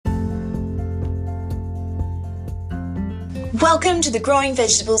Welcome to the Growing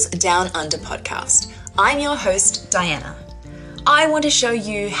Vegetables Down Under podcast. I'm your host, Diana. I want to show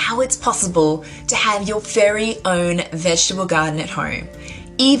you how it's possible to have your very own vegetable garden at home,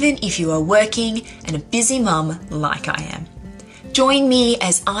 even if you are working and a busy mum like I am. Join me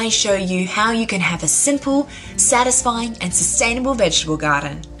as I show you how you can have a simple, satisfying and sustainable vegetable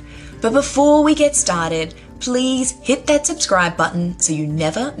garden. But before we get started, please hit that subscribe button so you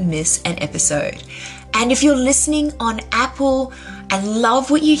never miss an episode. And if you're listening on Apple and love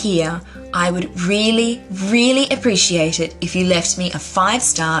what you hear, I would really, really appreciate it if you left me a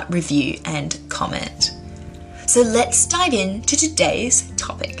 5-star review and comment. So let's dive into today's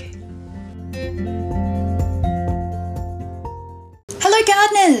topic. Hello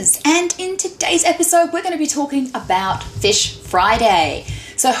gardeners, and in today's episode we're going to be talking about Fish Friday.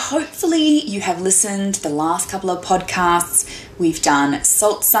 So hopefully you have listened to the last couple of podcasts. We've done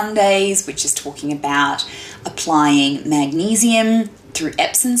Salt Sundays, which is talking about applying magnesium through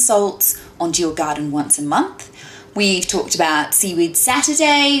Epsom salts onto your garden once a month. We've talked about Seaweed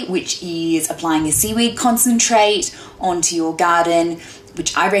Saturday, which is applying a seaweed concentrate onto your garden,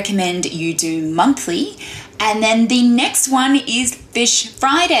 which I recommend you do monthly. And then the next one is Fish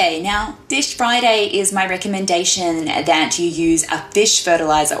Friday. Now, Fish Friday is my recommendation that you use a fish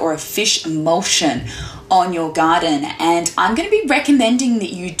fertilizer or a fish emulsion on your garden. And I'm going to be recommending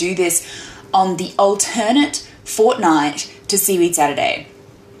that you do this on the alternate fortnight to Seaweed Saturday.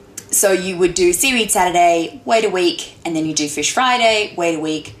 So you would do Seaweed Saturday, wait a week, and then you do Fish Friday, wait a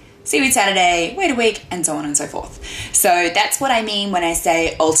week, Seaweed Saturday, wait a week, and so on and so forth. So that's what I mean when I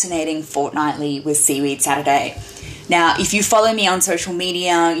say alternating fortnightly with Seaweed Saturday. Now, if you follow me on social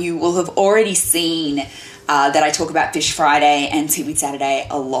media, you will have already seen that I talk about Fish Friday and Seaweed Saturday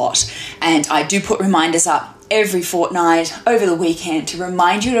a lot. And I do put reminders up every fortnight over the weekend to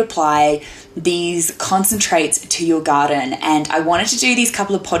remind you to apply these concentrates to your garden. And I wanted to do these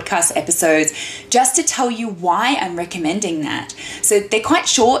couple of podcast episodes just to tell you why I'm recommending that. So they're quite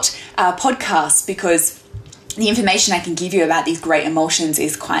short podcasts because the information I can give you about these great emulsions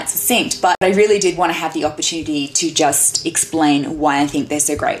is quite succinct, but I really did want to have the opportunity to just explain why I think they're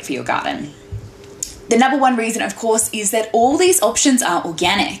so great for your garden. The number one reason, of course, is that all these options are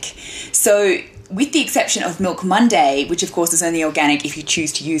organic. So with the exception of Milk Monday, which of course is only organic if you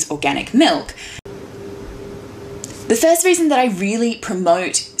choose to use organic milk. The first reason that I really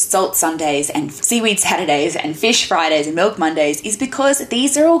promote Salt Sundays and Seaweed Saturdays and Fish Fridays and Milk Mondays is because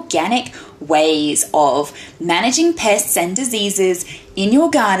these are organic ways of managing pests and diseases in your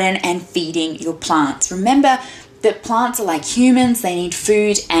garden and feeding your plants. Remember that plants are like humans, they need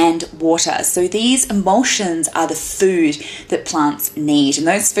food and water. So these emulsions are the food that plants need. And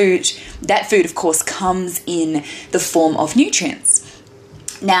that food of course comes in the form of nutrients.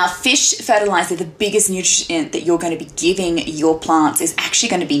 Now, fish fertilizer, the biggest nutrient that you're going to be giving your plants is actually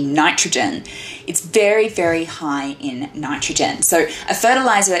going to be nitrogen. It's very, very high in nitrogen. So a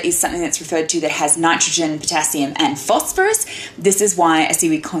fertilizer is something that's referred to that has nitrogen, potassium, and phosphorus. This is why a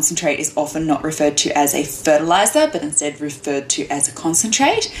seaweed concentrate is often not referred to as a fertilizer, but instead referred to as a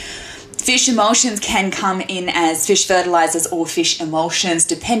concentrate. Fish emulsions can come in as fish fertilizers or fish emulsions,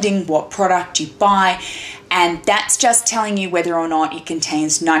 depending what product you buy. And that's just telling you whether or not it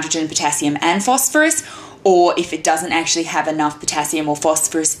contains nitrogen, potassium, and phosphorus, or if it doesn't actually have enough potassium or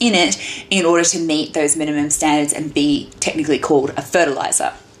phosphorus in it in order to meet those minimum standards and be technically called a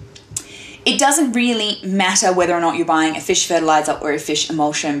fertilizer. It doesn't really matter whether or not you're buying a fish fertilizer or a fish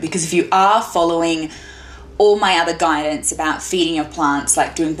emulsion, because if you are following all my other guidance about feeding your plants,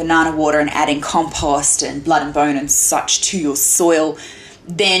 like doing banana water and adding compost and blood and bone and such to your soil,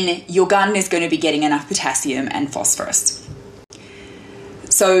 then your garden is going to be getting enough potassium and phosphorus.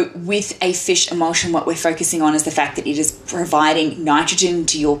 So with a fish emulsion, what we're focusing on is the fact that it is providing nitrogen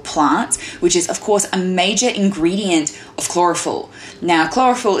to your plants, which is of course a major ingredient of chlorophyll. Now,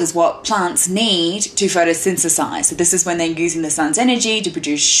 chlorophyll is what plants need to photosynthesize. So this is when they're using the sun's energy to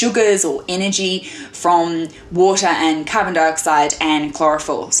produce sugars or energy from water and carbon dioxide and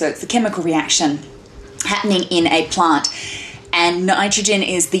chlorophyll. So it's the chemical reaction happening in a plant. And nitrogen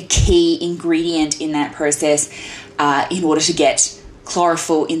is the key ingredient in that process in order to get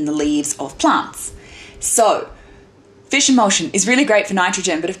chlorophyll in the leaves of plants. So fish emulsion is really great for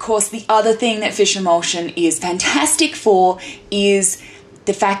nitrogen, but of course the other thing that fish emulsion is fantastic for is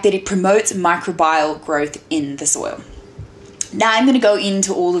the fact that it promotes microbial growth in the soil. Now I'm going to go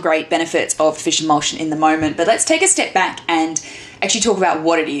into all the great benefits of fish emulsion in the moment, but let's take a step back and actually talk about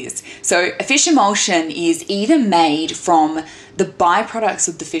what it is. So a fish emulsion is either made from the byproducts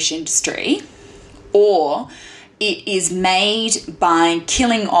of the fish industry, or it is made by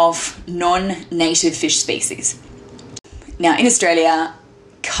killing off non-native fish species. Now, in Australia,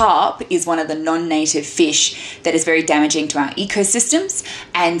 carp is one of the non-native fish that is very damaging to our ecosystems.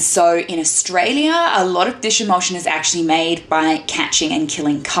 And so in Australia, a lot of fish emulsion is actually made by catching and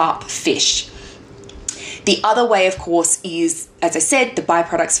killing carp fish. The other way, of course, is, as I said, the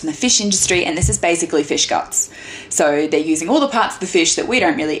byproducts from the fish industry, and this is basically fish guts. So they're using all the parts of the fish that we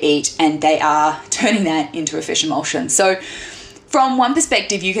don't really eat, and they are turning that into a fish emulsion. So from one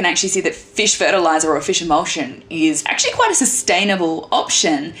perspective, you can actually see that fish fertilizer or fish emulsion is actually quite a sustainable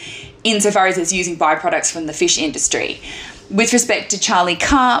option insofar as it's using byproducts from the fish industry. With respect to Charlie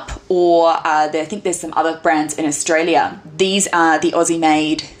Carp, or I think there's some other brands in Australia, these are the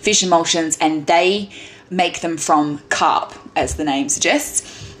Aussie-made fish emulsions, and they make them from carp, as the name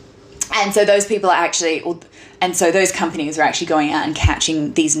suggests. And so those people are actually, and so those companies are actually going out and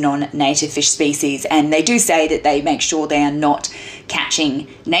catching these non-native fish species, and they do say that they make sure they are not catching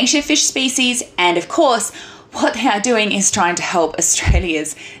native fish species. And of course, what they are doing is trying to help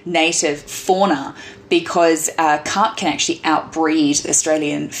Australia's native fauna, because carp can actually outbreed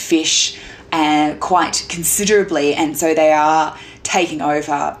Australian fish quite considerably, and so they are taking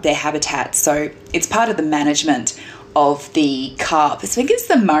over their habitats. So it's part of the management of the carp. So I think it's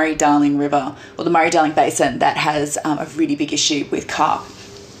the Murray-Darling River or the Murray-Darling Basin that has a really big issue with carp.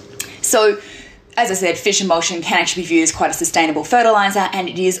 So as I said, fish emulsion can actually be viewed as quite a sustainable fertilizer, and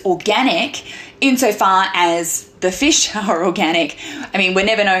it is organic insofar as the fish are organic. I mean, we're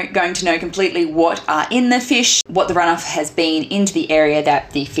never going to know completely what are in the fish, what the runoff has been into the area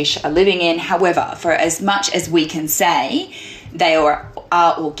that the fish are living in. However, for as much as we can say, they are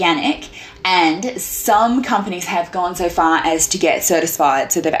organic, and some companies have gone so far as to get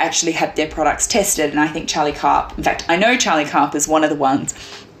certified, so they've actually had their products tested. And I think Charlie Carp, in fact, I know Charlie Carp is one of the ones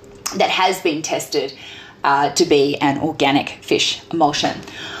that has been tested to be an organic fish emulsion.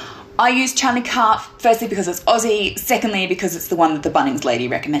 I use Charlie Carp firstly because it's Aussie, secondly because it's the one that the Bunnings lady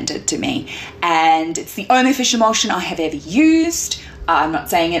recommended to me, and it's the only fish emulsion I have ever used. I'm not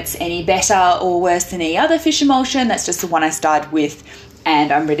saying it's any better or worse than any other fish emulsion, that's just the one I started with,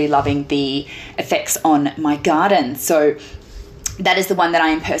 and I'm really loving the effects on my garden. So that is the one that I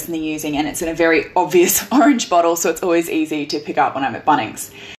am personally using, and it's in a very obvious orange bottle, so it's always easy to pick up when I'm at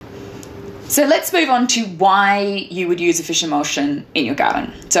Bunnings. So let's move on to why you would use a fish emulsion in your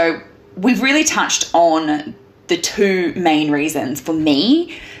garden. So we've really touched on the two main reasons for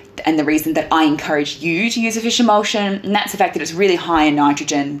me, and the reason that I encourage you to use a fish emulsion, and that's the fact that it's really high in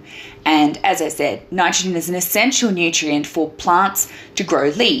nitrogen. And as I said, nitrogen is an essential nutrient for plants to grow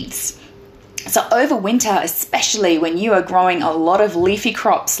leaves. So over winter, especially when you are growing a lot of leafy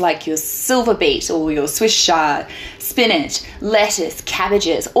crops like your silver beet or your Swiss chard, spinach, lettuce,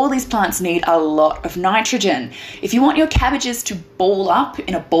 cabbages, all these plants need a lot of nitrogen. If you want your cabbages to ball up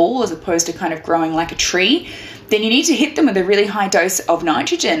in a ball as opposed to kind of growing like a tree, then you need to hit them with a really high dose of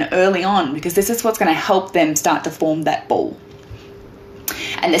nitrogen early on, because this is what's going to help them start to form that ball.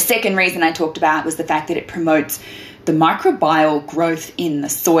 And the second reason I talked about was the fact that it promotes the microbial growth in the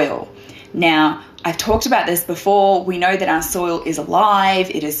soil. Now, I've talked about this before. We know that our soil is alive.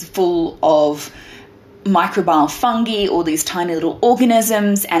 It is full of microbial fungi, all these tiny little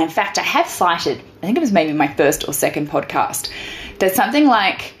organisms. And in fact, I have cited, I think it was maybe my first or second podcast, that something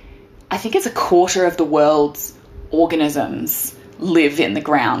like, I think it's a quarter of the world's organisms live in the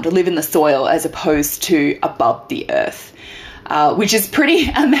ground or live in the soil as opposed to above the earth. Which is pretty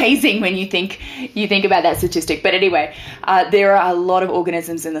amazing when you think about that statistic. But anyway, there are a lot of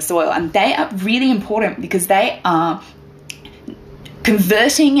organisms in the soil, and they are really important because they are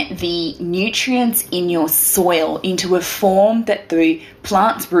converting the nutrients in your soil into a form that the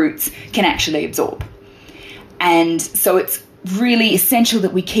plant's roots can actually absorb. And so it's really essential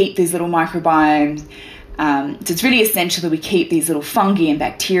that we keep these little microbiomes. So it's really essential that we keep these little fungi and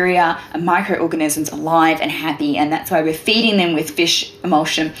bacteria and microorganisms alive and happy, and that's why we're feeding them with fish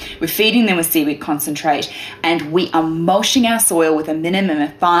emulsion, we're feeding them with seaweed concentrate, and we are mulching our soil with a minimum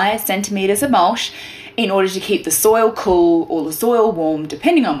of 5 centimetres of mulch in order to keep the soil cool or the soil warm,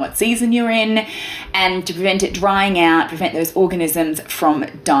 depending on what season you're in, and to prevent it drying out, prevent those organisms from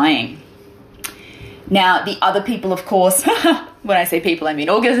dying. Now, the other people, of course, when I say people, I mean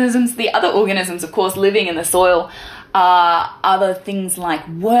organisms. The other organisms, of course, living in the soil are other things like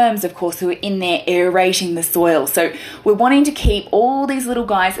worms, of course, who are in there aerating the soil. So we're wanting to keep all these little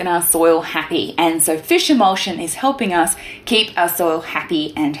guys in our soil happy. And so fish emulsion is helping us keep our soil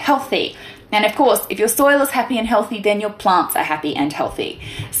happy and healthy. And of course, if your soil is happy and healthy, then your plants are happy and healthy.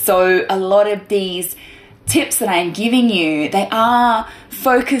 So a lot of these tips that I'm giving you, they are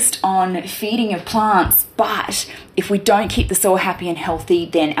focused on feeding your plants, but if we don't keep the soil happy and healthy,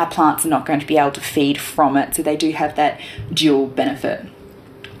 then our plants are not going to be able to feed from it. So they do have that dual benefit.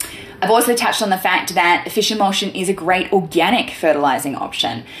 I've also touched on the fact that fish emulsion is a great organic fertilizing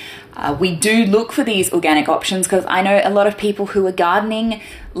option. We do look for these organic options because I know a lot of people who are gardening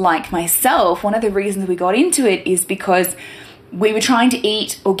like myself. One of the reasons we got into it is because we were trying to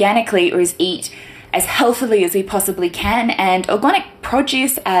eat organically, or eat as healthily as we possibly can, and organic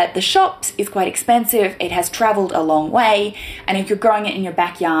produce at the shops is quite expensive. It has traveled a long way, and if you're growing it in your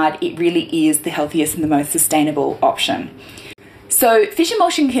backyard, it really is the healthiest and the most sustainable option. So fish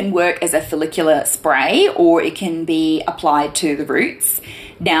emulsion can work as a follicular spray, or it can be applied to the roots.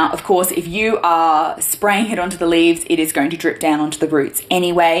 Now, of course, if you are spraying it onto the leaves, it is going to drip down onto the roots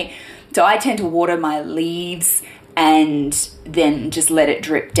anyway. So I tend to water my leaves and then just let it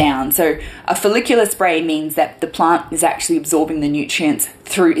drip down. So a follicular spray means that the plant is actually absorbing the nutrients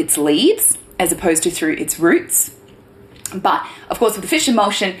through its leaves as opposed to through its roots. But of course, with the fish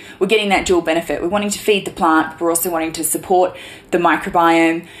emulsion, we're getting that dual benefit. We're wanting to feed the plant, but we're also wanting to support the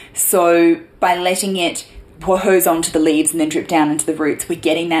microbiome. So by letting it hose onto the leaves and then drip down into the roots, we're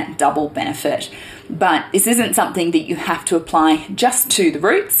getting that double benefit. But this isn't something that you have to apply just to the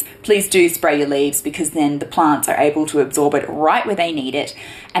roots. Please do spray your leaves, because then the plants are able to absorb it right where they need it.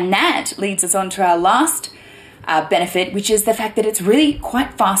 And that leads us on to our last benefit, which is the fact that it's really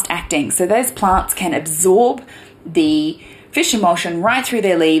quite fast acting. So those plants can absorb the fish emulsion right through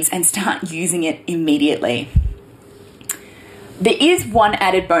their leaves and start using it immediately. There is one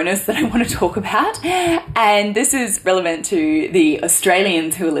added bonus that I want to talk about, and this is relevant to the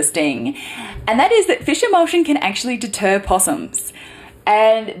Australians who are listening, and that is that fish emulsion can actually deter possums.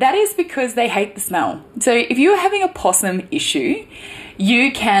 And that is because they hate the smell. So if you're having a possum issue,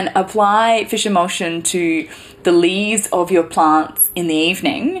 you can apply fish emulsion to the leaves of your plants in the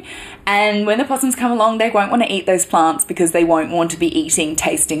evening, and when the possums come along, they won't want to eat those plants because they won't want to be eating,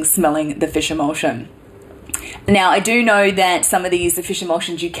 tasting, smelling the fish emulsion. Now, I do know that some of these fish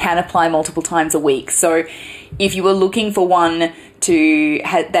emulsions you can apply multiple times a week. So if you were looking for one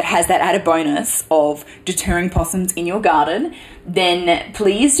that has that added bonus of deterring possums in your garden, then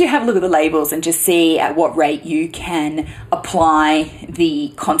please do have a look at the labels and just see at what rate you can apply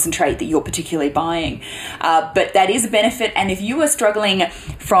the concentrate that you're particularly buying. But that is a benefit. And if you are struggling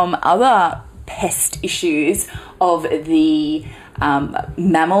from other pest issues of the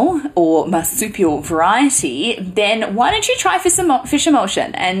mammal or marsupial variety, then why don't you try fish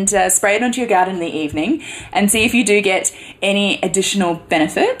emulsion and spray it onto your garden in the evening and see if you do get any additional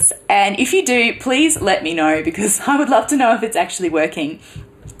benefits. And if you do, please let me know, because I would love to know if it's actually working.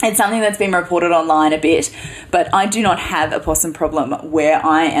 It's something that's been reported online a bit, but I do not have a possum problem where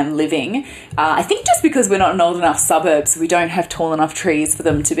I am living. I think just because we're not in old enough suburbs, we don't have tall enough trees for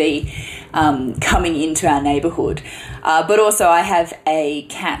them to be coming into our neighbourhood. But also I have a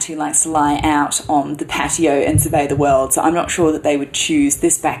cat who likes to lie out on the patio and survey the world, so I'm not sure that they would choose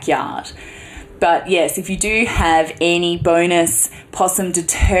this backyard. But yes, if you do have any bonus possum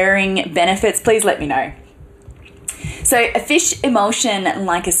deterring benefits, please let me know. So a fish emulsion,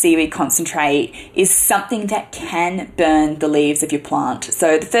 like a seaweed concentrate, is something that can burn the leaves of your plant.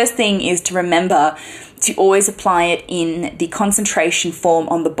 So the first thing is to remember to always apply it in the concentration form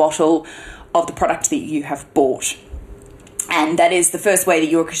on the bottle of the product that you have bought. And that is the first way that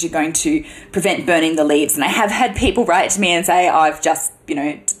you're going to prevent burning the leaves. And I have had people write to me and say, I've just,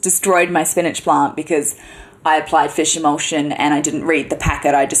 destroyed my spinach plant because I applied fish emulsion and I didn't read the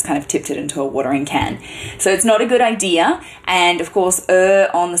packet. I just kind of tipped it into a watering can. So it's not a good idea. And of course,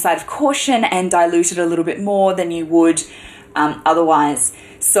 err on the side of caution and dilute it a little bit more than you would otherwise.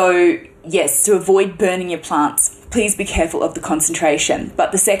 So yes, to avoid burning your plants, please be careful of the concentration.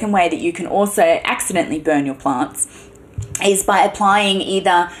 But the second way that you can also accidentally burn your plants is by applying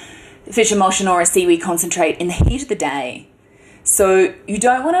either fish emulsion or a seaweed concentrate in the heat of the day. So you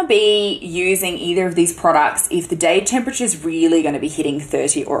don't want to be using either of these products if the day temperature is really going to be hitting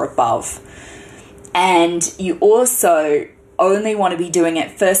 30 or above. And you also only want to be doing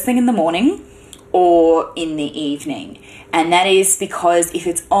it first thing in the morning or in the evening. And that is because if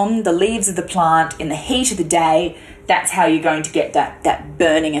it's on the leaves of the plant in the heat of the day, that's how you're going to get that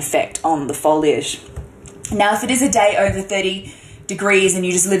burning effect on the foliage. Now, if it is a day over 30 degrees and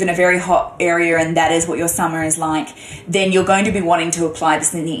you just live in a very hot area and that is what your summer is like, then you're going to be wanting to apply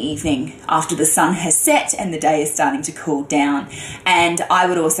this in the evening after the sun has set and the day is starting to cool down. And I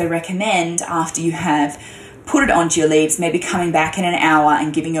would also recommend, after you have put it onto your leaves, maybe coming back in an hour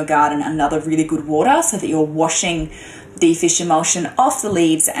and giving your garden another really good water so that you're washing the fish emulsion off the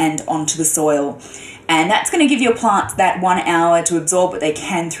leaves and onto the soil. And that's going to give your plants that 1 hour to absorb what they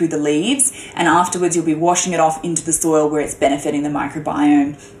can through the leaves. And afterwards, you'll be washing it off into the soil where it's benefiting the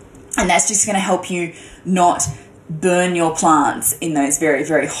microbiome. And that's just going to help you not burn your plants in those very,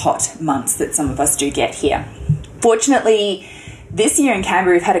 very hot months that some of us do get here. Fortunately, this year in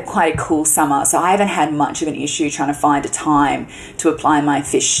Canberra, we've had quite a cool summer, so I haven't had much of an issue trying to find a time to apply my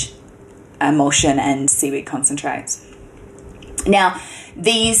fish emulsion and seaweed concentrates. Now,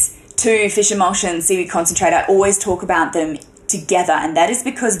 these two fish emulsion, seaweed concentrate, I always talk about them together, and that is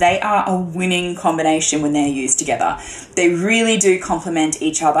because they are a winning combination when they're used together. They really do complement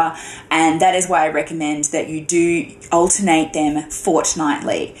each other, and that is why I recommend that you do alternate them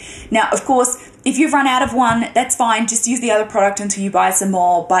fortnightly. Now, of course, if you've run out of one, that's fine. Just use the other product until you buy some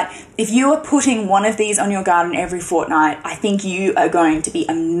more. But if you are putting one of these on your garden every fortnight, I think you are going to be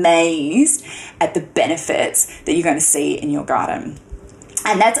amazed at the benefits that you're going to see in your garden.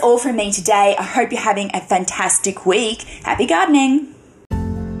 And that's all from me today. I hope you're having a fantastic week. Happy gardening.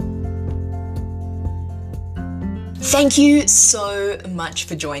 Thank you so much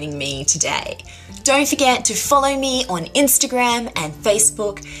for joining me today. Don't forget to follow me on Instagram and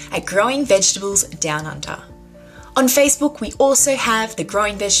Facebook at Growing Vegetables Down Under. On Facebook, we also have the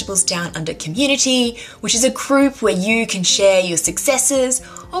Growing Vegetables Down Under community, which is a group where you can share your successes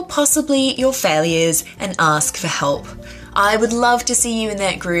or possibly your failures and ask for help. I would love to see you in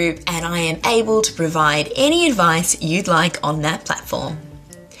that group, and I am able to provide any advice you'd like on that platform.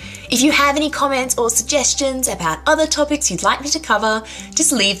 If you have any comments or suggestions about other topics you'd like me to cover,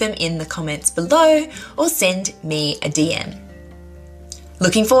 just leave them in the comments below or send me a DM.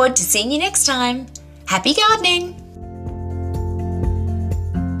 Looking forward to seeing you next time. Happy gardening!